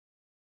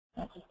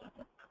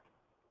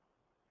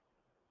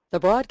The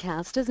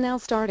broadcast is now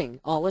starting.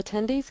 All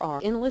attendees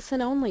are in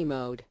listen-only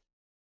mode.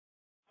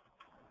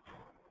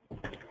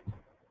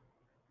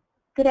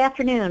 Good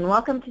afternoon.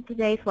 Welcome to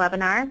today's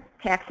webinar,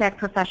 TaxAct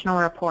Professional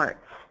Reports.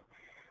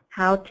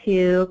 How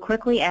to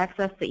quickly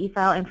access the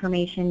e-file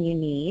information you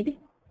need.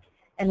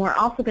 And we're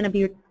also going to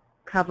be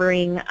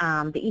covering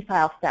the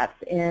e-file steps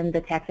in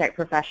the TaxAct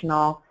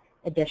Professional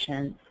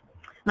Editions.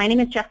 My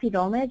name is Jessie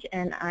Dolmage,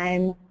 and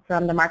I'm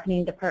from the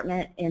marketing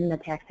department in the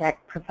TaxAct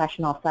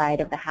Professional side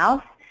of the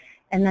house.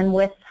 And then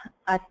with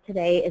us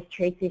today is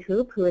Tracy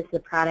Hoop, who is the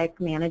product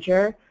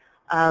manager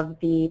of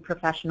the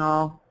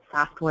professional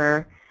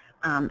software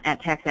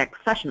at TaxAct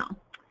Professional.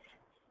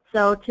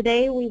 So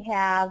today we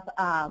have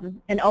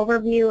an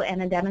overview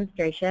and a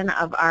demonstration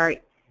of our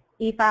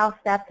e-file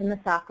steps in the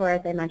software,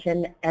 as I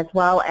mentioned, as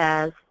well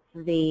as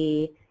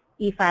the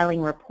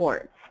e-filing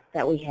reports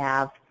that we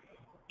have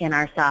in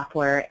our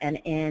software and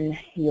in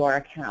your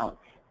account.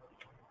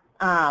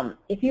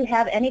 If you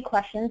have any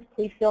questions,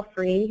 please feel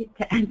free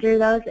to enter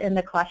those in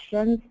the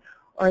questions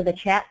or the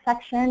chat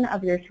section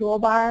of your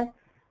toolbar,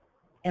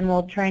 and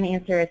we'll try and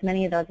answer as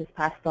many of those as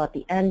possible at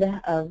the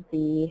end of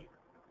the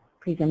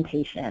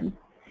presentation.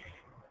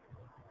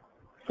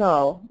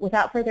 So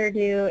without further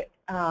ado,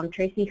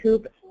 Tracy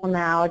Hoop will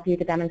now do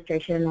the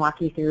demonstration and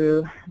walk you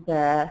through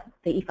the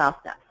e-file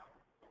steps.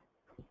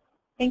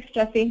 Thanks,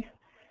 Jessie.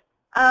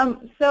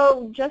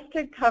 So just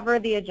to cover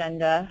the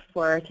agenda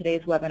for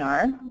today's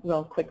webinar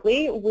real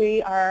quickly,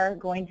 we are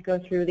going to go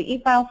through the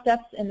e-file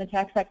steps in the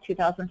TaxAct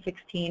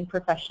 2016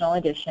 Professional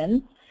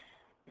Editions.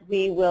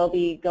 We will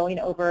be going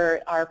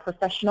over our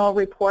professional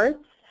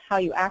reports, how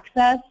you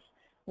access,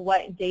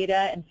 what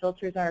data and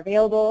filters are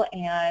available,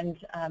 and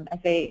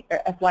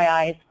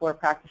FYIs for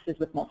practices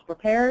with multiple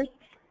pairs.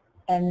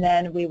 And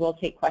then we will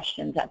take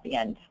questions at the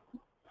end.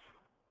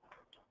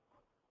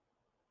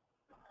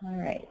 All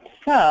right,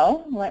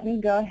 so let me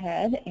go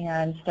ahead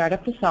and start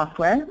up the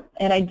software.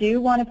 And I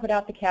do want to put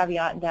out the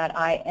caveat that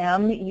I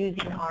am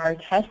using our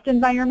test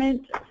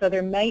environment, so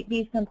there might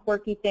be some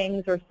quirky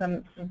things or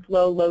some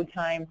slow load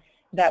time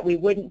that we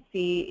wouldn't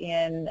see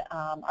in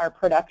our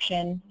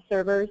production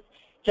servers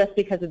just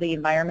because of the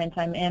environment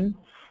I'm in.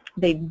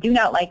 They do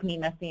not like me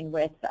messing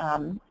with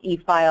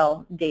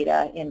e-file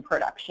data in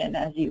production,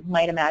 as you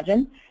might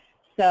imagine.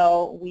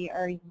 So we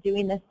are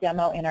doing this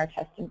demo in our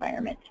test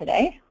environment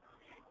today.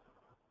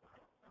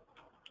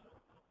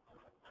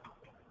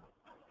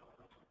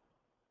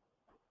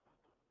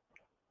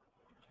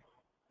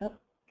 Oh,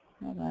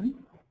 hold on.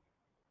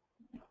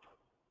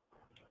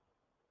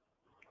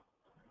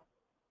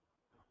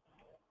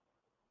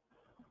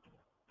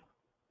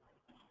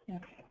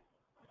 Okay.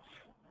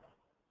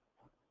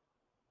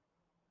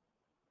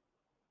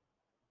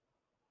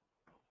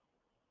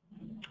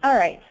 All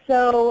right,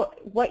 so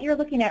what you're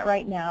looking at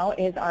right now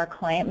is our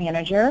client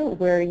manager,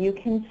 where you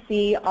can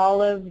see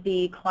all of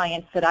the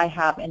clients that I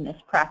have in this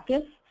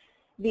practice.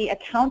 The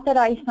account that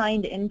I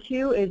signed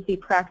into is the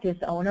practice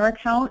owner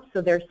account,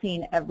 so they're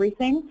seeing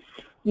everything.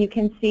 You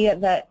can see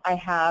that I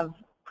have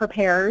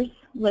preparers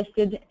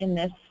listed in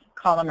this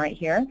column right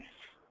here.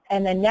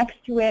 And then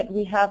next to it,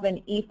 we have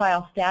an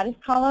e-file status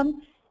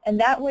column, and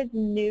that was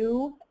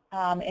new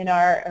in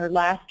our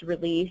last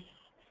release.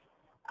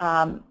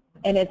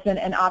 And it's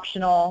an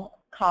optional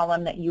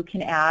column that you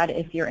can add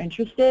if you're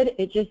interested.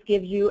 It just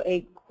gives you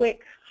a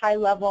quick,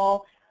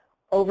 high-level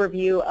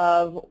overview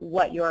of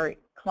what your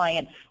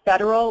client's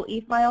federal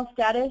e-file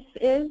status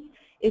is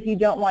if you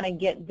don't want to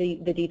get the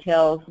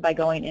details by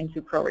going into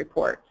Pro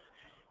Reports.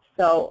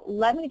 So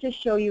let me just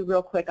show you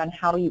real quick on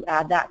how you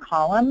add that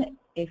column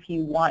if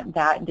you want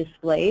that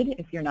displayed,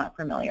 if you're not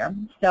familiar.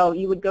 So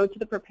you would go to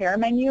the Prepare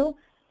menu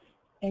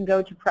and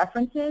go to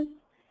Preferences.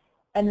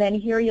 And then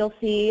here you'll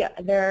see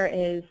there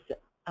is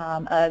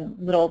a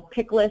little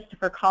pick list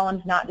for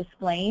columns not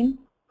displaying.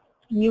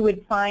 You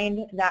would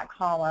find that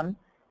column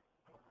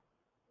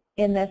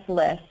in this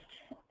list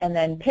and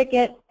then pick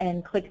it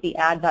and click the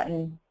Add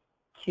button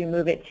to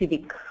move it to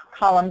the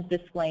columns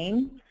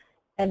displaying.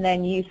 And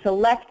then you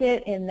select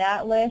it in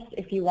that list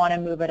if you want to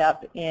move it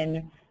up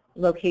in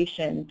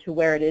location to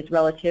where it is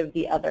relative to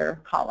the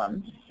other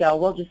columns. So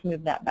we'll just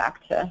move that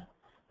back to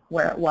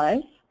where it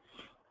was.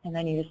 And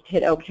then you just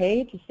hit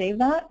OK to save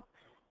that.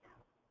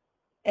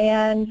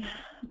 And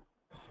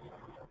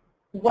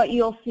what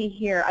you'll see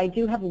here, I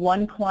do have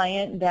one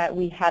client that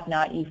we have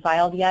not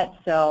e-filed yet.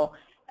 So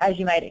as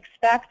you might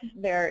expect,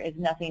 there is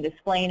nothing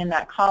displaying in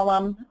that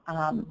column.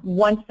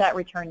 Once that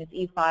return is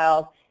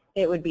e-filed,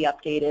 it would be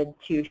updated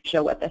to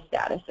show what the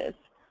status is.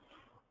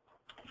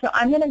 So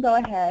I'm going to go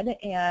ahead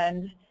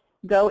and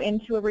go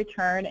into a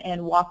return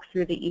and walk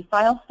through the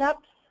e-file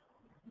steps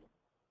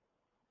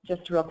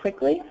just real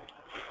quickly.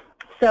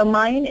 So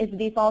mine is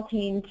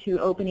defaulting to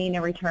opening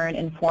a return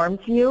in Forms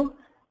view.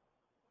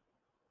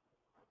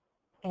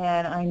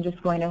 And I'm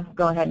just going to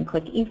go ahead and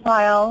click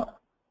e-file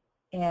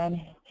and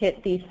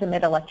hit the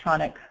Submit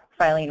Electronic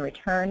Filing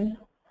Return.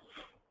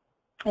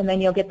 And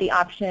then you'll get the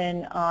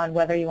option on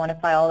whether you want to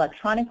file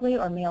electronically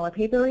or mail a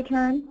paper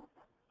return.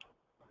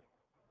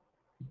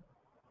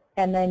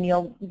 and then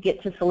you'll get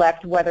to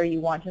select whether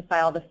you want to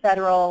file the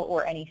federal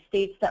or any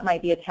states that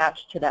might be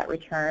attached to that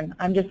return.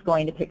 I'm just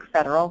going to pick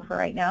federal for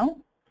right now.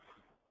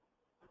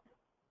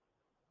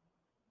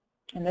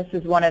 And this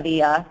is one of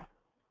the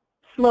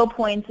slow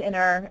points in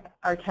our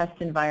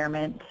test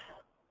environment.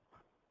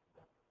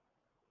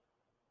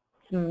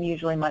 It's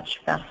usually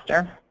much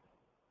faster.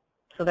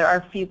 So there are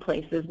a few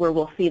places where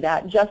we'll see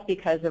that just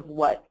because of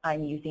what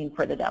I'm using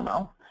for the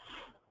demo.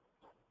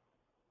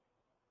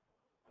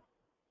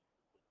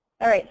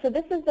 All right, so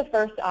this is the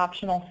first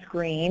optional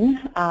screen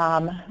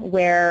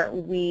where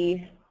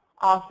we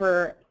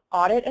offer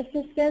audit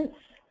assistance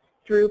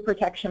through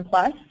Protection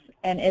Plus,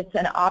 and it's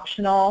an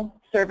optional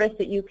service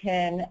that you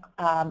can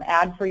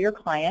add for your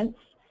clients,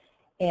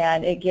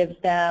 and it gives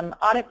them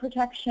audit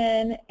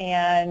protection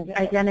and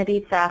identity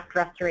theft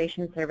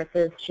restoration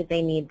services should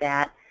they need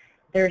that.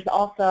 There's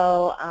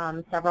also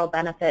several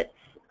benefits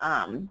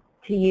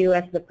to you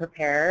as the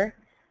preparer.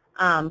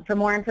 For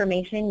more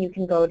information, you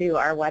can go to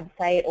our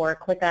website or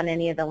click on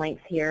any of the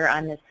links here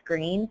on the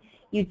screen.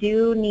 You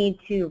do need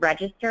to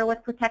register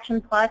with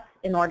Protection Plus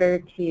in order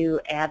to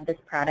add this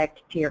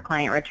product to your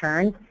client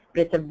returns,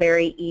 but it's a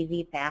very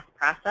easy, fast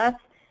process.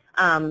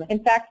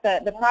 In fact,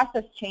 the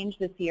process changed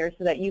this year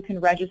so that you can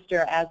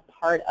register as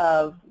part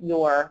of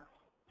your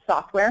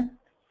software.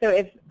 So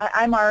if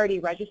I'm already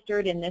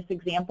registered in this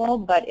example,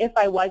 but if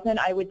I wasn't,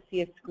 I would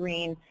see a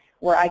screen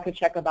where I could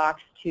check a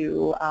box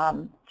to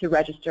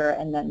register,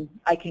 and then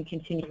I can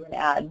continue and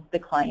add the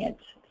client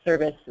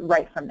service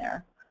right from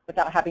there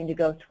without having to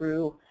go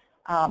through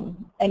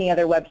any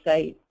other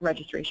website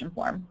registration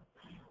form.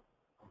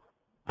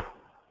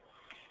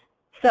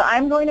 So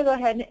I'm going to go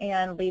ahead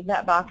and leave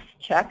that box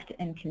checked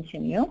and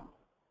continue.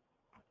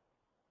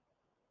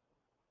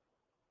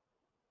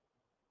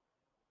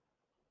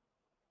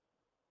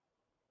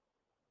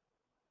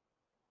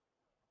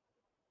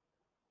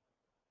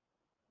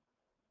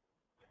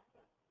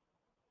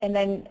 And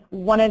then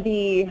one of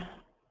the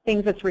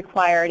things that's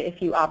required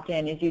if you opt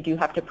in is you do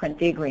have to print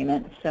the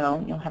agreement.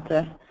 So you'll have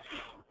to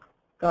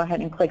go ahead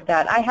and click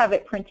that. I have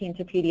it printing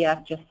to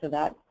PDF just so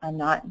that I'm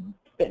not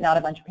spitting out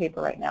a bunch of paper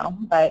right now.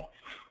 But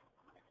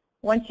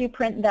once you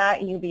print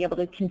that, you'll be able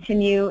to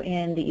continue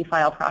in the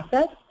e-file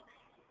process.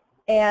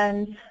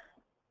 And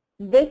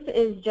this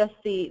is just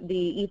the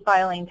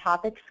e-filing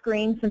topic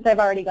screen. Since I've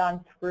already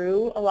gone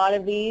through a lot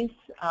of these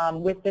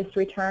with this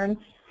return,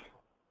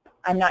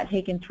 I'm not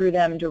taking through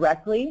them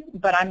directly,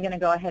 but I'm going to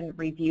go ahead and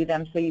review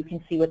them so you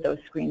can see what those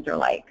screens are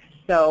like.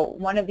 So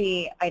one of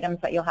the items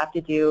that you'll have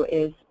to do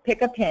is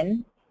pick a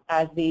PIN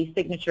as the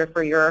signature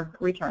for your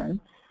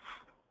return.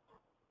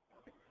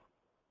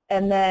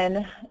 And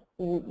then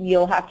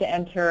you'll have to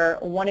enter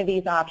one of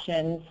these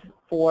options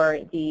for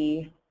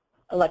the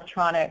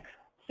electronic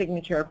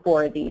signature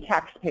for the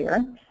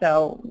taxpayer.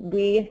 So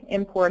we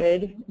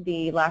imported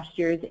the last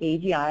year's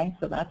AGI,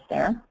 so that's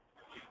there.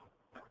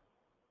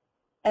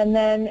 And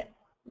then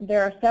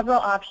there are several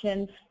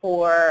options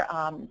for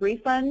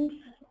refunds.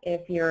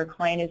 If your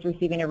client is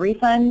receiving a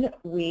refund,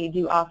 we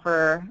do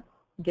offer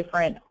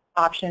different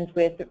options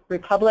with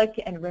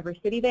Republic and River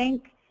City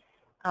Bank.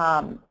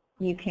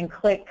 You can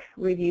click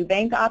Review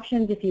Bank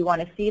Options if you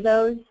want to see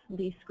those.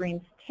 These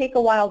screens take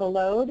a while to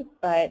load,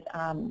 but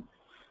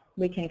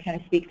we can kind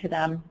of speak to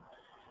them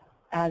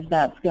as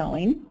that's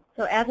going.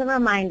 So as a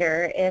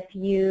reminder, if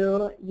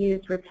you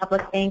used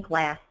Republic Bank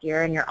last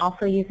year and you're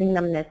also using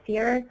them this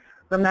year,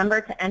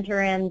 remember to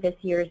enter in this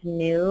year's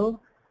new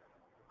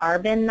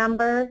RBIN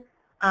number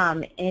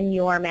in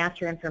your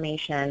master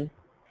information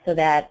so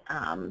that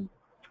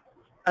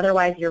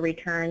otherwise your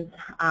returns,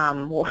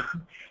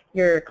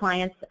 your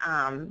clients'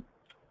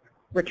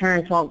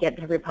 returns won't get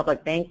to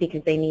Republic Bank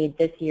because they need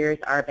this year's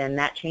RBIN.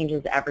 That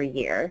changes every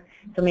year.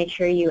 So make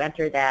sure you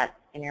enter that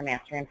in your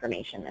master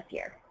information this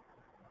year.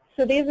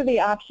 So these are the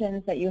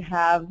options that you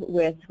have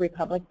with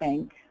Republic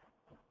Bank.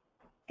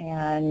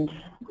 And,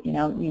 you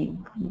know, the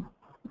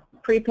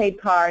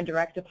prepaid card,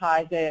 direct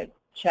deposit,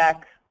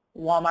 check,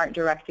 Walmart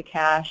direct to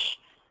cash,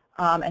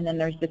 and then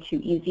there's the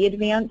 2 Easy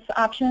Advance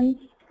options,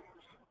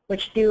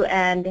 which do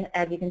end,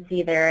 as you can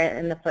see there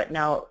in the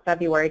footnote,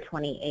 February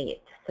 28th.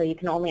 So you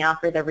can only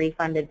offer the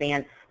refund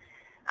advance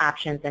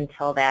options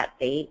until that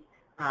date.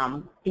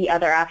 The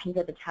other options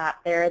at the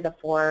top there, the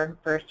 4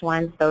 first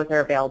ones, those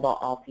are available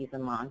all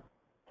season long.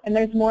 And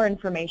there's more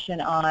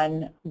information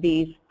on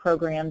these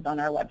programs on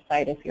our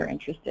website if you're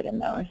interested in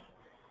those.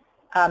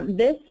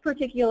 This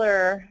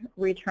particular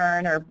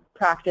return or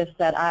practice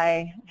that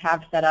I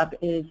have set up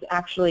is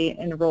actually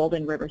enrolled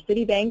in River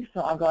City Bank, so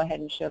I'll go ahead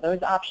and show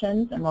those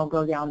options and we'll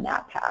go down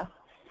that path.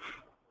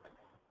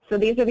 So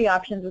these are the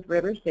options with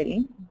River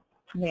City.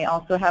 They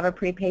also have a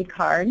prepaid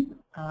card,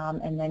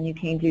 and then you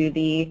can do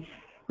the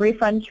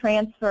refund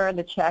transfer,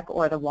 the check,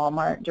 or the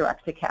Walmart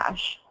direct to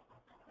cash.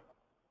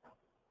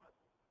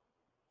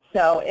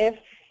 So if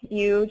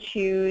you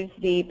choose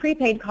the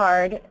prepaid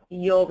card,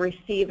 you'll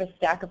receive a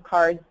stack of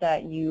cards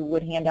that you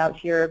would hand out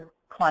to your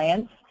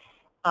clients.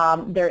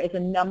 There is a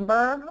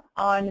number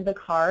on the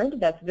card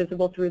that's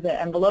visible through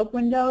the envelope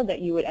window that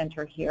you would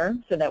enter here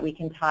so that we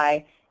can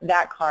tie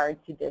that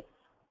card to this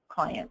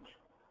client.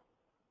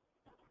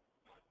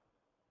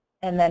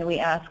 And then we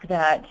ask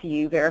that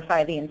you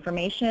verify the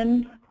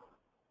information,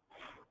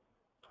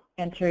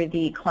 enter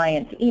the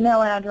client's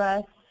email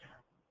address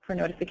for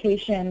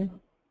notification,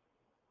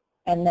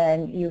 and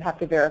then you have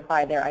to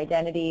verify their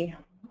identity.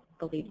 I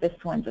believe this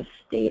one's a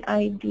state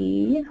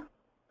ID.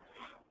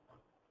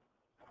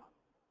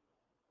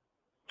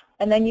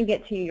 And then you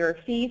get to your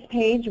fees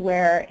page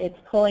where it's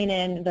pulling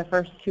in the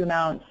first two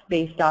amounts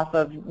based off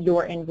of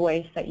your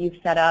invoice that you've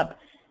set up.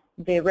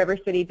 The River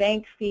City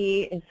Bank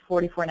fee is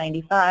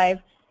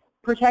 $44.95.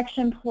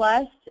 Protection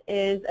Plus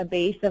is a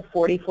base of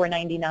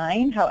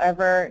 $44.99.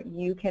 However,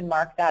 you can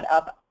mark that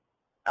up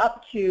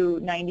to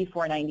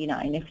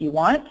 $94.99 if you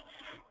want.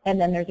 And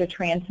then there's a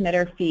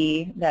transmitter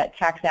fee that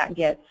TaxAct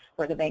gets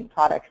for the bank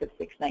products of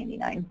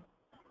 $6.99.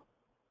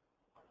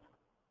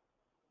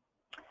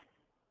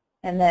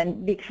 And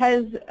then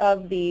because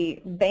of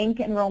the bank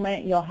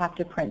enrollment, you'll have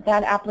to print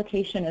that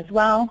application as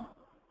well.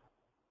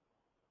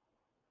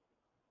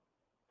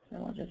 So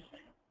we'll just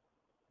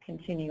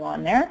continue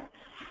on there.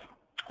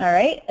 All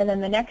right, and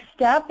then the next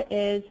step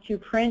is to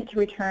print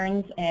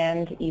returns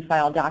and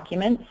e-file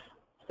documents.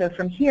 So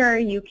from here,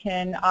 you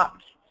can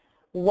opt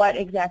what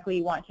exactly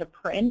you want to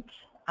print.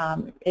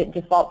 It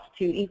defaults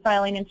to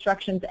e-filing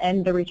instructions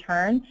and the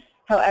return.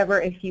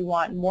 However, if you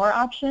want more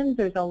options,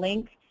 there's a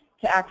link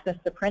to access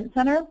the Print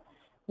Center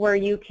where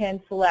you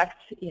can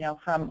select,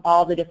 from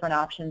all the different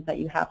options that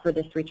you have for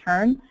this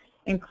return,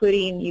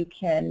 including you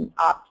can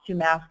opt to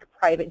mask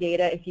private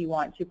data if you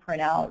want to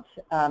print out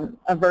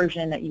a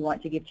version that you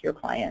want to give to your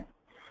client.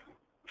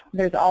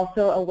 There's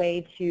also a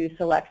way to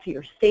select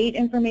your state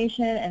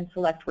information and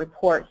select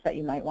reports that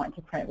you might want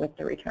to print with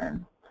the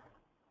return.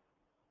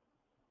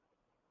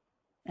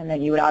 And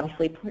then you would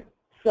obviously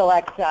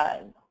select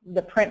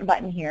the print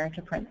button here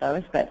to print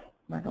those, but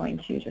we're going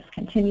to just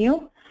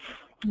continue.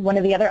 One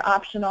of the other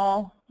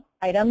optional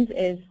items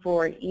is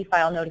for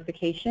e-file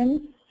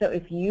notifications. So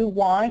if you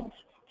want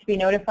to be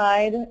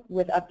notified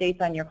with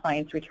updates on your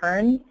client's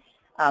returns,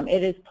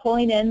 it is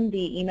pulling in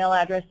the email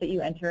address that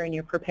you enter in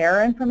your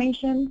preparer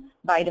information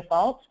by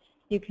default.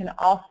 You can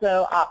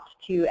also opt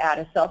to add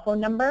a cell phone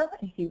number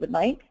if you would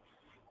like.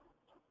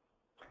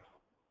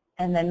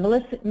 And then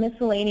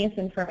miscellaneous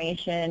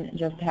information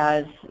just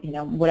has,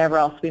 whatever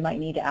else we might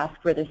need to ask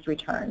for this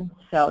return.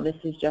 So this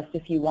is just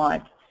if you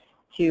want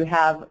to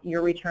have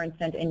your return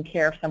sent in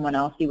care of someone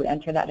else, you would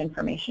enter that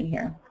information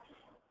here.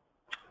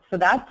 So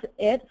that's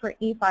it for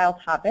e-file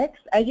topics.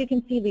 As you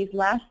can see, these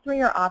last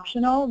three are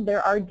optional.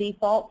 There are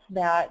defaults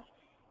that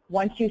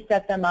once you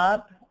set them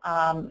up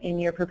in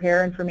your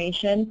preparer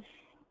information,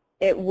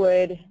 it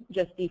would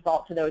just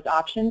default to those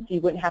options.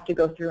 You wouldn't have to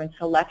go through and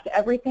select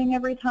everything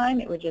every time.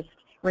 It would just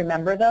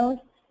remember those.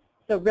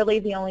 So really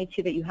the only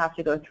two that you have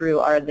to go through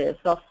are the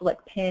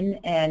self-select PIN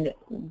and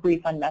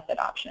refund method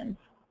options.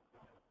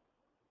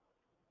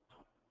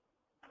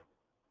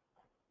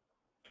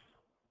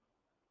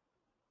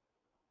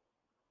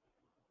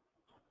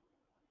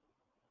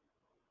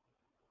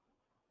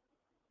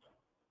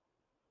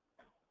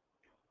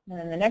 And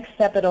then the next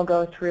step it'll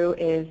go through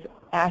is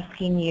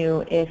asking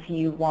you if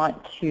you want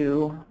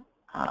to,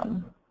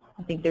 I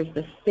think there's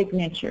the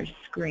signature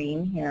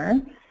screen here.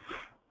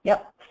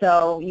 Yep,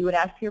 so you would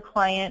ask your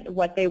client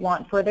what they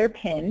want for their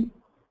PIN.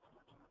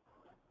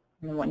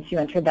 And once you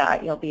enter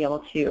that, you'll be able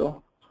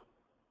to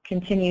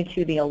continue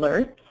to the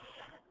alerts,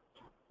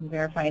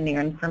 verifying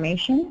their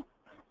information,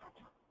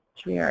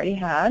 which we already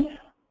had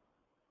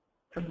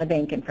from the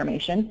bank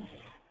information.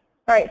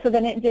 All right, so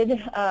then it did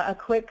a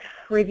quick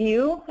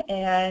review,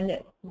 and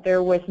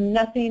there was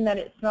nothing that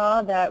it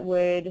saw that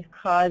would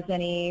cause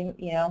any,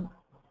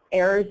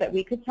 errors that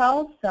we could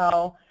tell.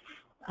 So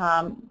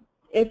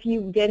if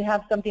you did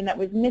have something that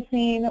was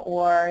missing,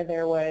 or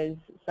there was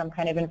some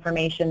kind of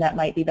information that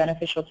might be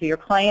beneficial to your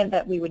client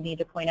that we would need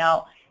to point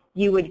out,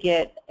 you would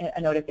get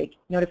a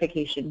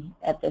notification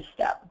at this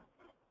step.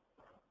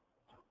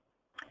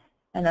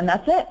 And then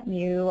that's it.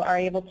 You are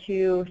able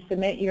to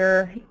submit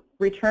your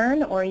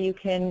return, or you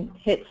can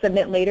hit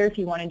submit later if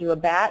you want to do a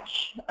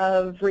batch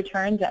of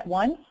returns at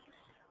once,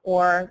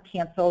 or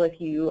cancel if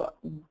you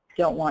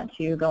don't want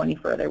to go any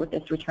further with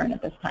this return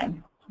at this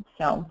time.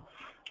 So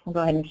we'll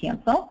go ahead and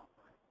cancel.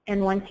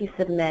 And once you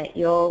submit,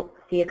 you'll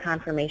see a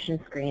confirmation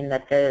screen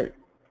that the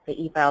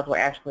e-files were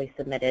actually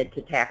submitted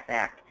to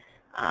TaxAct.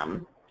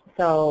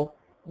 So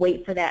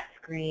wait for that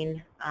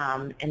screen,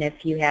 and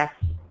if you have,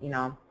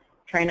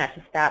 try not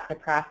to stop the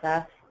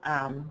process.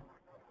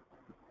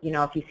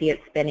 If you see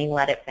it spinning,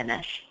 let it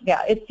finish.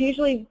 Yeah, it's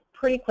usually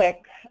pretty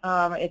quick.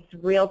 It's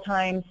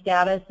real-time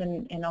status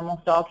in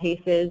almost all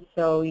cases,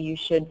 so you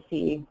should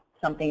see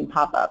something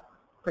pop up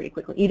pretty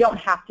quickly. You don't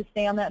have to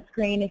stay on that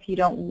screen if you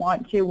don't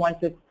want to once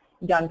it's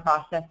done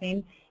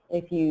processing,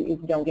 if you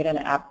don't get an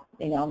app,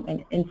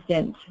 an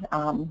instant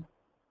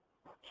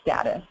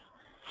status.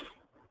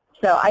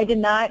 So I did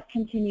not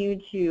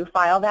continue to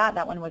file that.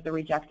 That one was a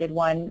rejected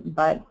one,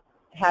 but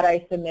had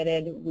I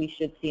submitted, we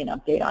should see an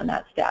update on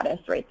that status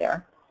right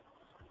there.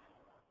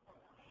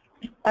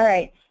 All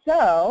right,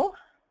 so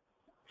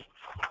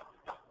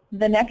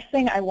The next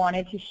thing I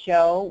wanted to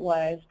show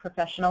was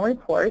professional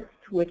reports,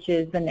 which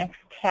is the next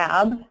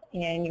tab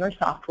in your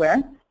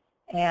software.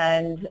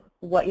 And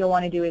what you'll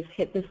want to do is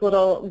hit this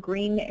little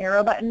green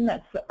arrow button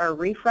that's a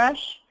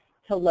refresh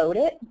to load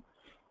it.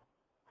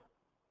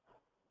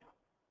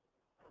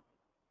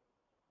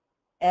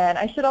 And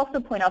I should also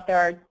point out there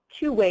are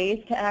two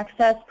ways to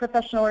access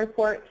professional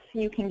reports.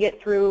 You can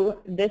get through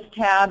this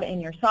tab in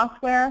your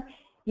software.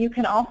 You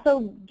can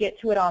also get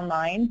to it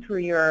online through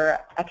your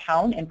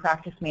account in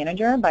Practice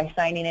Manager by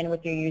signing in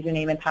with your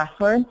username and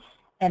password.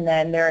 And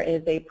then there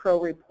is a Pro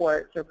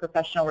Reports or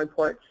Professional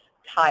Reports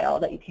tile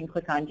that you can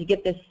click on to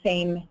get this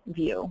same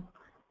view.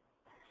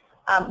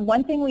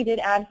 One thing we did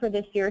add for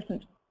this year,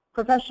 since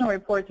Professional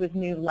Reports was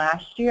new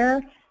last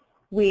year,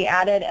 we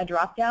added a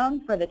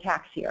drop-down for the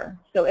tax year.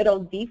 So it'll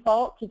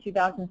default to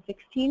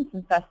 2016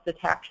 since that's the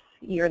tax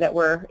year that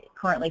we're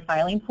currently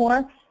filing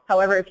for.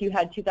 However, if you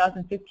had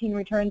 2015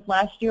 returns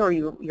last year or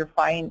you're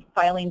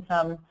filing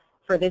some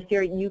for this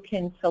year, you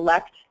can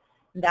select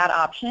that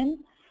option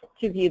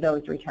to view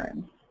those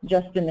returns,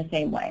 just in the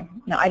same way.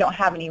 Now, I don't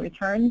have any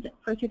returns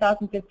for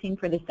 2015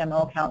 for this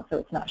demo account, so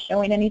it's not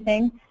showing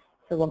anything.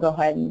 So we'll go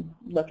ahead and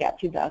look at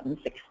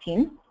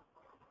 2016.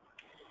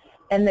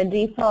 And the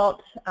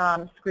default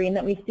screen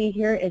that we see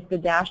here is the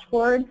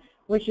dashboard,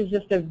 which is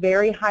just a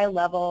very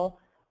high-level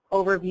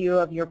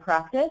overview of your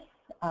practice.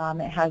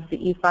 It has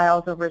the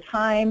e-files over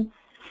time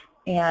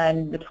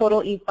and the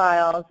total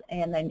e-files,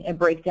 and then a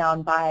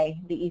breakdown by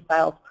the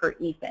e-files per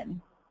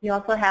EFIN. You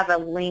also have a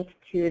link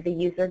to the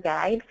user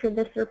guide for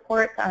this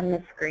report on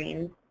the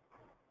screen.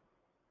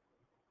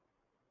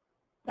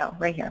 Oh,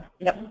 right here.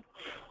 Yep.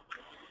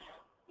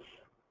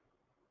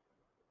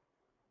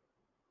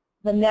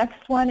 The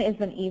next one is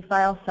an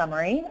e-file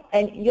summary,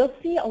 and you'll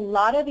see a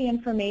lot of the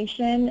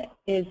information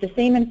is the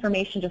same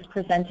information, just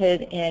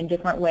presented in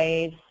different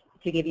ways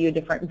to give you a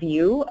different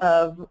view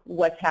of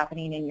what's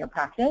happening in your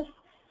practice.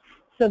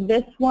 So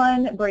this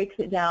one breaks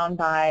it down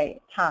by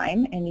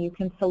time, and you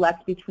can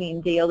select between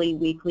daily,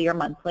 weekly, or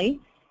monthly.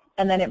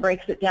 And then it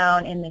breaks it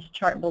down in this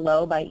chart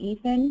below by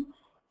EFIN,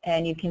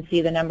 and you can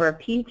see the number of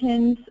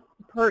PTINs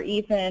per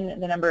EFIN,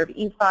 the number of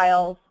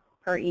e-files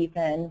per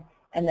EFIN,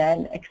 and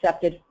then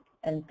accepted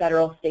and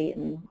federal, state,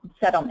 and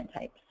settlement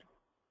types.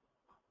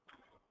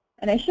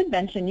 And I should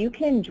mention, you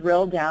can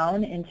drill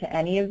down into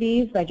any of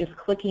these by just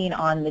clicking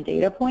on the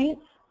data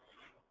points,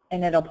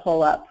 and it'll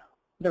pull up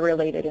the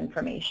related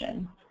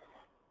information.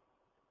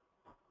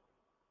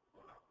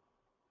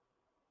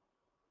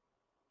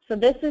 So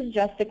this is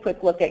just a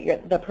quick look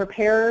at the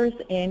preparers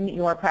in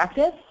your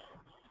practice,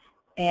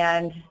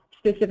 and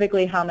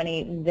specifically how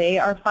many they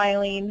are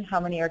filing,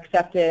 how many are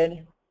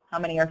accepted, how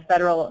many are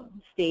federal,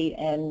 state,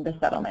 and the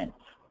settlements.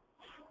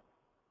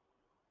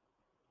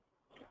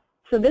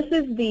 So this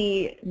is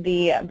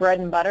the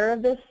bread and butter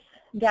of this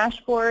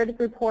dashboard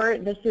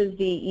report. This is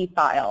the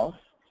e-files.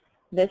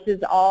 This is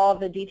all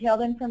the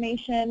detailed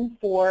information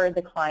for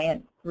the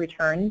client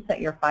returns that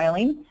you're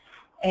filing.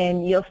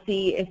 And you'll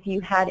see if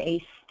you had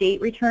a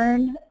state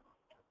return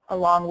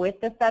along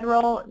with the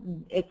federal,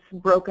 it's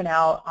broken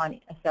out on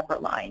a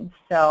separate line.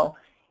 So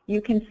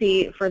you can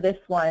see for this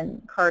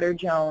one, Carter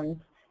Jones,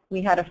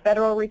 we had a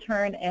federal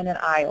return and an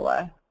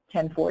Iowa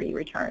 1040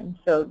 return.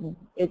 So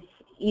it's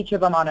each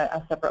of them on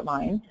a separate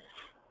line.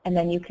 And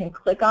then you can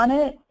click on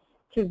it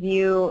to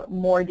view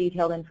more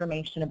detailed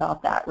information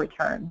about that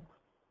return.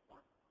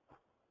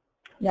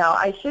 Now,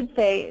 I should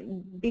say,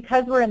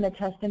 because we're in the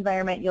test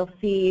environment, you'll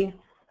see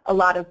a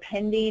lot of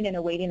pending and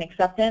awaiting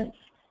acceptance.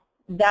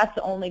 That's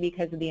only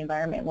because of the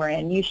environment we're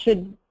in. You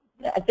should,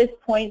 at this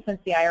point, since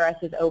the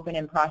IRS is open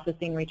and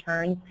processing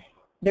returns,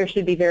 there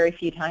should be very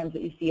few times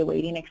that you see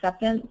awaiting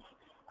acceptance.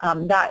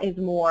 That is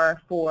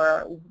more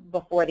for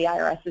before the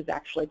IRS is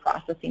actually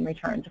processing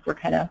returns, if we're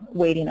kind of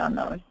waiting on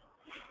those.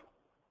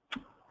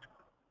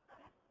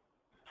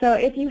 So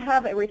if you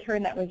have a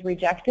return that was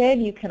rejected,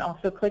 you can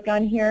also click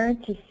on here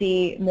to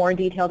see more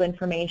detailed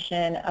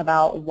information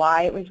about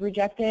why it was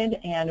rejected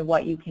and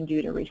what you can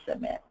do to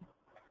resubmit.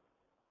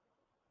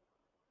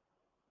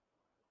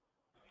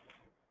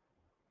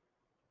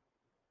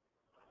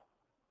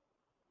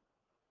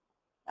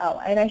 Oh,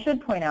 and I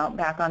should point out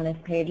back on this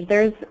page,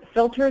 there's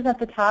filters at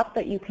the top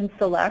that you can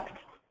select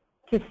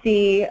to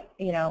see,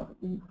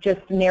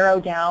 just narrow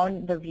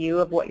down the view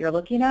of what you're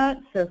looking at.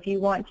 So if you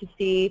want to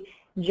see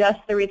just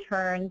the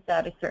returns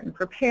that a certain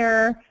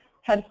preparer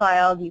had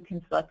filed, you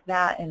can select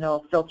that and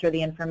it'll filter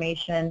the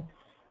information.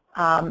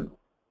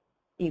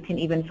 You can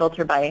even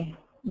filter by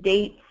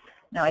dates.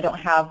 Now, I don't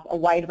have a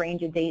wide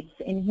range of dates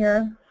in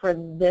here for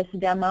this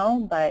demo,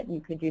 but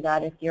you could do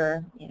that if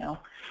you're,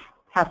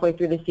 halfway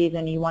through the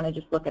season, you want to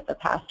just look at the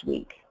past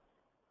week.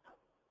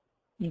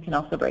 You can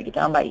also break it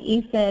down by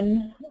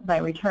EFIN, by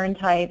return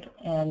type,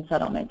 and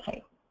settlement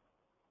type.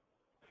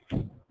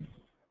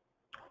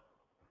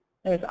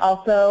 There's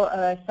also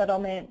a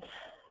settlement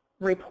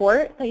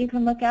report that you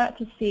can look at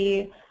to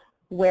see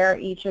where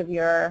each of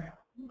your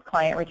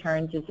client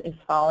returns is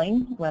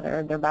falling,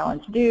 whether they're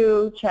balance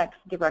due, checks,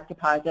 direct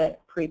deposit,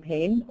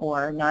 prepaid,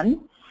 or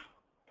none.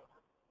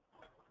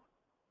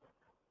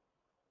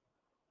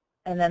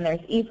 And then there's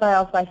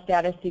e-files by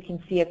status. You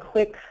can see a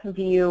quick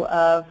view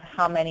of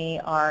how many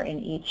are in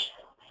each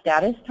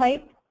status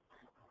type.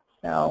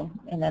 So,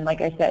 and then like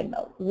I said,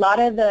 a lot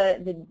of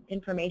the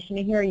information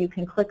in here you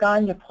can click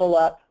on to pull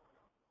up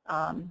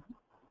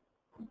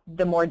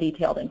the more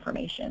detailed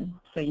information.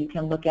 So you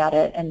can look at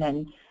it and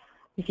then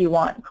if you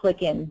want,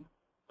 click in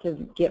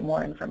to get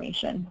more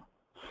information.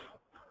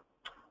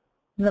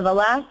 Now the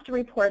last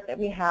report that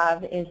we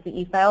have is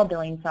the e-file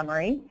billing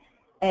summary.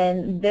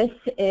 And this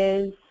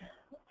is,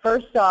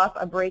 first off,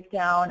 a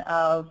breakdown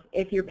of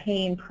if you're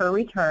paying per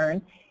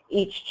return,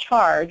 each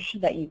charge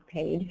that you've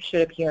paid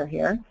should appear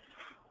here.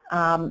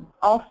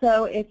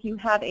 Also, if you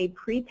have a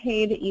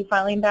prepaid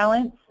e-filing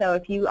balance, so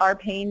if you are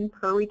paying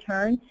per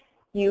return,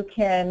 you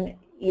can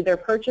either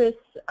purchase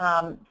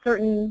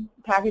certain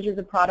packages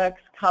of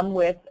products come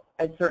with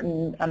a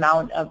certain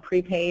amount of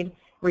prepaid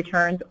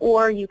returns,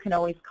 or you can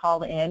always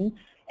call in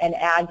and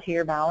add to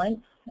your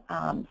balance,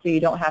 so you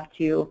don't have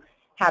to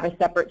have a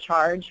separate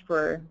charge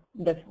for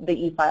the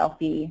e-file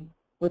fee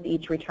with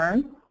each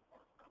return.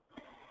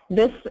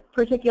 This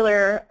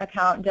particular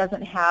account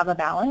doesn't have a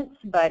balance,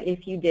 but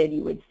if you did,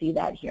 you would see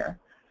that here.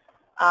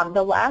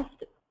 The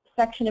last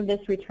section of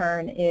this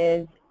return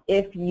is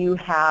if you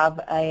have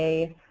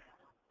a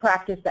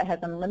practice that has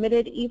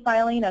unlimited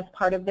e-filing as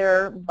part of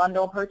their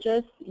bundle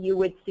purchase, you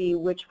would see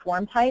which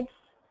form types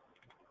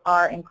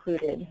are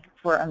included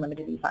for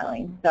unlimited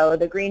e-filing. So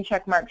the green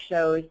check mark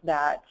shows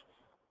that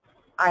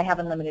I have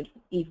unlimited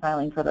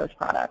e-filing for those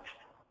products.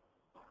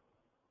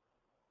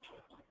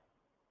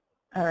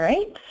 All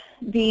right.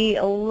 The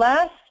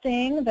last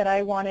thing that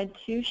I wanted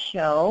to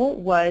show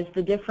was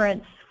the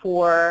difference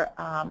for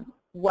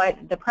what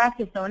the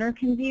practice owner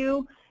can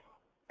view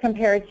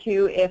compared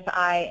to if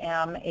I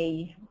am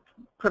a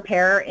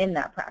preparer in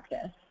that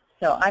practice.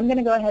 So I'm going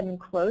to go ahead and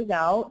close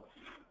out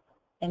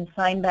and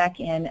sign back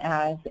in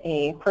as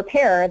a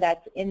preparer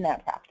that's in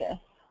that practice.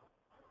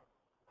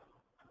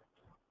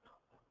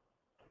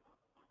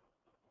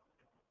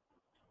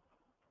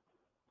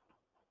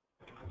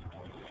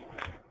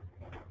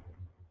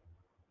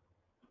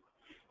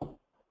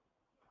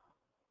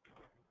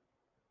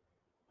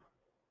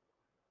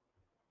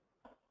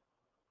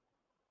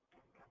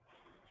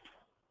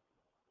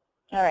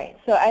 All right,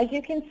 so as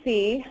you can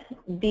see,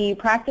 the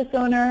practice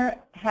owner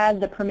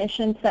had the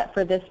permission set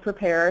for this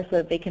preparer so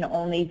that they can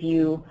only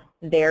view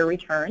their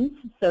returns.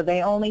 So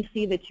they only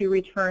see the 2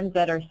 returns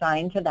that are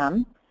assigned to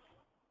them.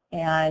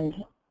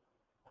 And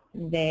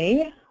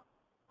they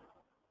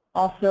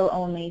also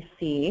only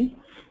see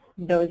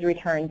those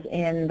returns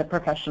in the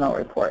professional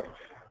reports.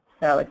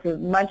 So it's a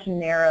much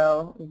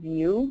narrow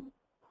view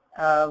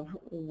of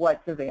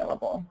what's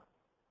available.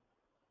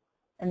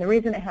 And the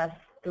reason it has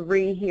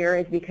 3 here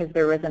is because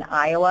there was an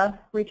Iowa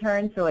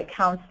return, so it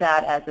counts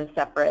that as a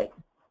separate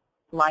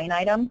line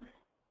item,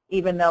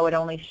 even though it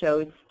only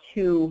shows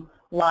 2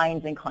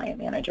 lines in Client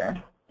Manager.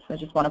 So I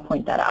just want to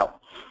point that out.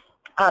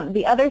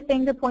 The other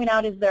thing to point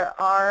out is there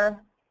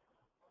are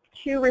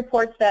 2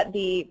 reports that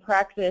the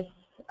practice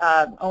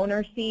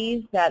owner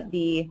sees that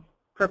the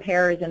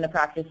preparers in the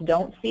practice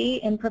don't see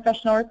in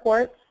professional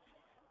reports.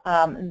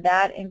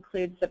 That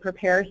includes the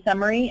preparer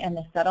summary and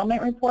the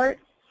settlement report,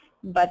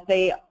 but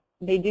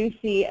they do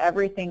see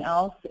everything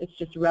else. It's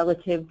just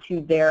relative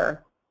to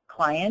their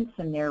clients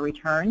and their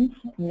returns,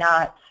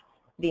 not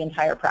the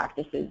entire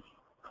practice's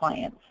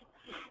clients.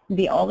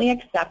 The only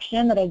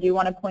exception that I do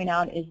want to point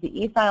out is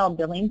the e-file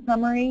billing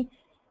summary.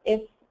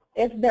 If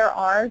there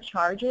are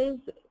charges,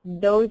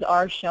 those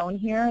are shown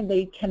here.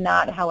 They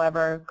cannot,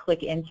 however,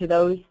 click into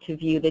those to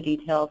view the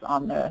details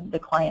on the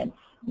client's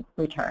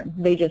return.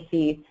 They just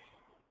see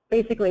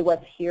basically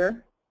what's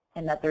here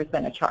and that there's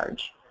been a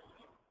charge.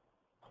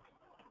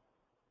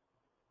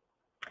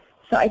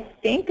 So I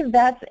think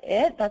that's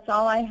it. That's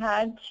all I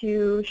had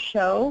to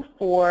show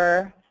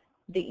for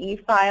the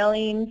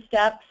e-filing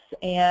steps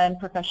and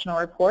professional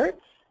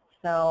reports.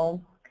 So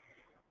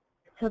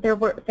there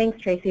were, thanks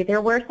Tracy,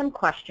 there were some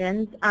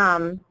questions.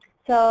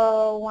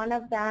 So one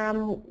of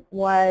them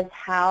was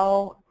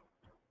how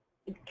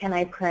can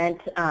I print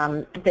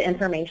the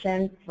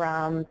information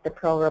from the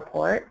Pro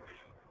report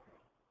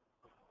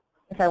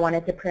if I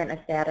wanted to print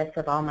a status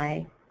of all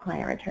my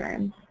client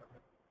returns?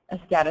 A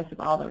status of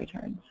all the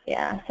returns.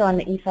 Yeah, so on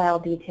the e-file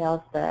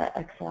details, the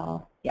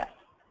Excel. Yes.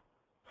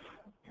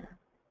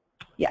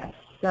 Yes,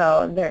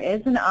 so there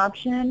is an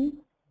option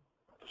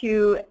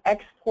to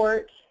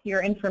export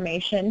your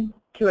information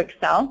to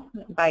Excel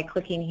by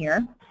clicking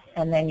here,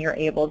 and then you're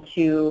able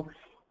to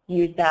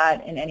use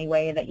that in any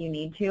way that you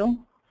need to.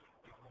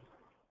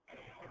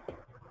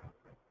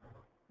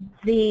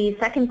 The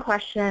second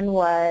question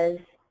was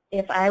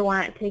if I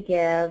want to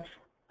give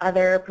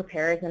other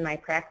preparers in my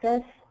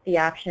practice the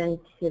option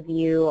to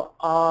view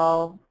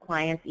all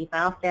clients'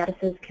 e-file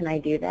statuses, can I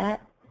do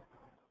that?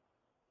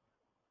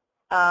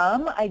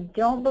 I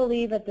don't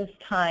believe at this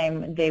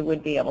time they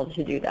would be able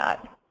to do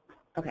that.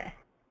 Okay.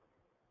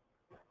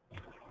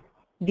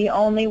 The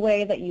only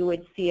way that you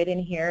would see it in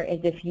here is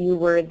if you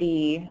were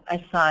the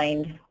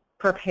assigned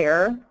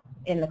preparer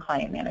in the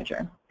Client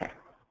Manager. Okay.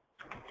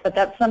 But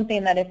that's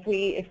something that if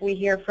we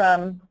hear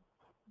from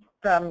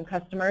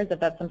customers that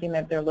that's something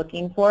that they're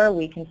looking for,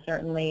 we can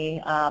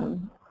certainly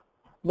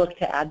look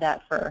to add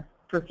that for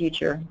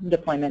future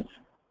deployments.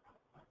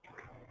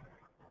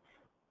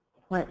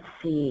 Let's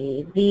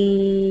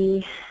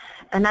see.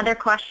 Another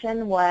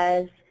question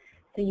was,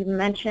 so you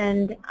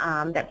mentioned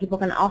that people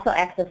can also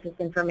access this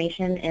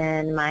information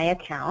in My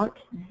Account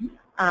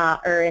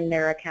or in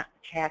their account,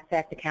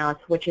 TaxAct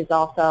accounts, which is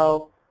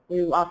also,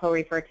 we also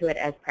refer to it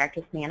as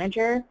Practice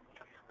Manager.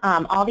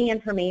 All the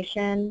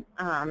information,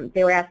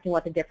 they were asking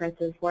what the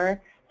differences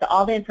were. So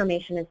all the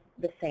information is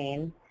the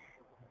same.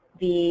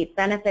 The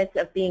benefits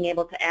of being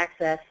able to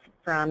access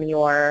from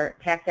your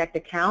TaxAct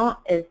account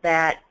is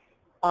that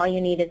all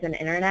you need is an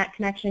internet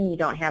connection. You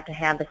don't have to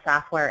have the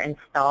software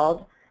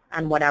installed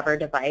on whatever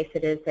device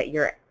it is that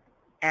you're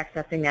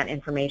accessing that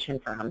information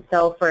from.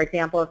 So for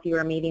example, if you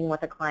were meeting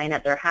with a client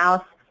at their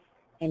house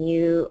and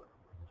you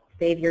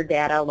save your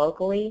data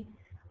locally,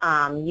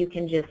 you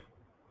can just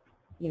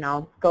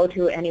go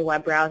to any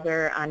web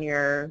browser on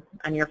your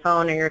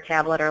phone or your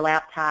tablet or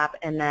laptop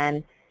and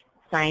then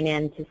sign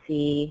in to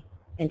see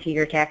into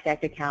your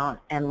TaxAct account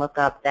and look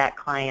up that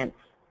client's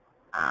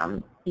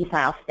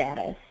e-file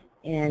status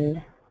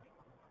in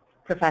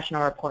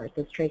professional reports,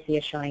 as Tracy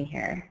is showing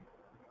here.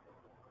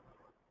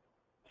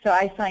 So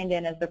I signed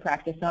in as the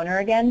practice owner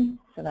again,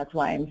 so that's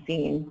why I'm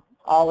seeing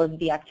all of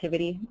the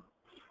activity.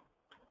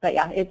 But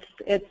yeah, it's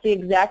the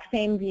exact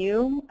same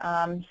view,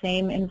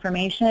 same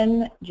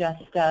information,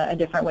 just a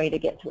different way to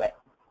get to it.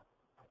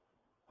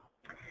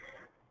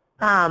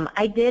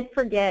 I did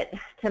forget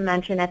to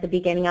mention at the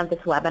beginning of this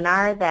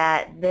webinar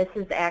that this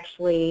is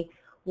actually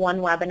one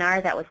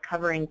webinar that was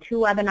covering two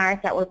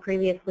webinars that were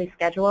previously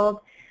scheduled.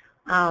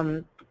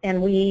 And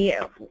we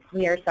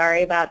are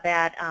sorry about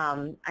that.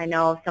 I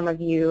know some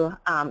of you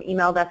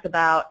emailed us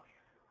about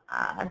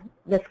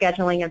the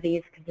scheduling of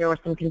these because there was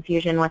some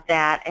confusion with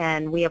that,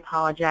 and we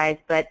apologize.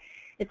 But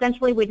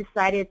essentially, we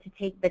decided to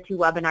take the two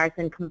webinars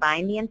and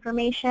combine the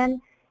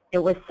information. It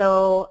was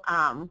so,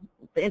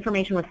 the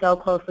information was so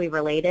closely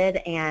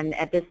related, and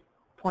at this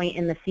point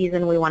in the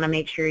season, we want to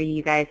make sure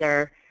you guys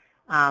are,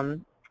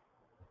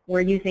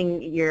 we're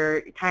using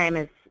your time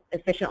as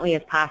efficiently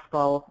as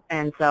possible,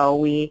 and so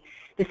we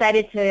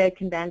decided to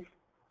condense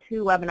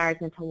two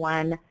webinars into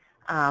one.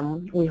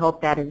 We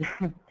hope that is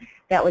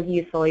that was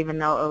useful, even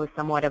though it was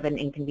somewhat of an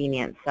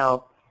inconvenience.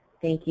 So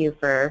thank you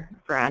for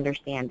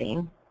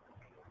understanding.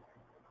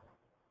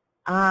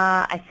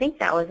 I think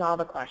that was all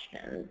the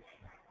questions.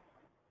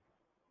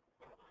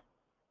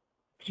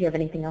 Do you have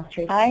anything else,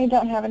 Tracy? I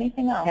don't have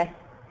anything else. Okay.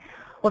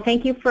 Well,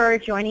 thank you for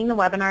joining the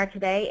webinar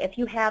today. If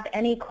you have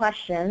any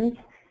questions,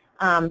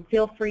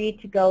 feel free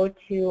to go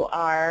to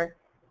our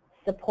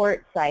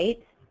support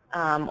site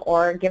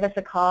or give us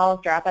a call,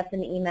 drop us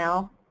an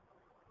email,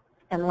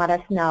 and let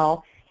us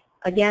know.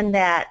 Again,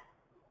 that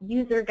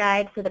user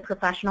guide for the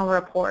professional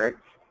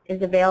reports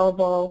is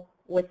available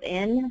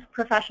within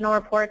professional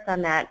reports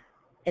on that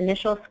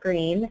initial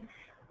screen,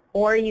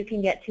 or you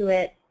can get to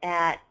it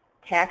at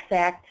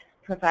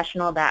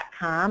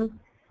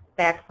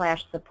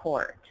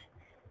taxactprofessional.com/support.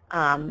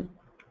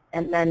 And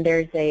then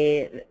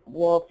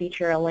we'll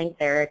feature a link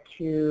there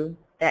to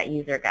that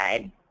user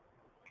guide.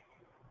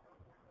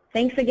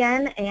 Thanks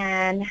again,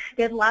 and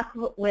good luck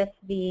with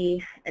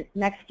the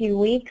next few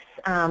weeks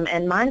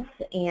and months,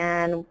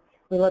 and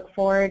we look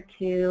forward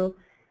to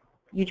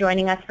you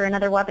joining us for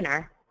another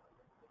webinar.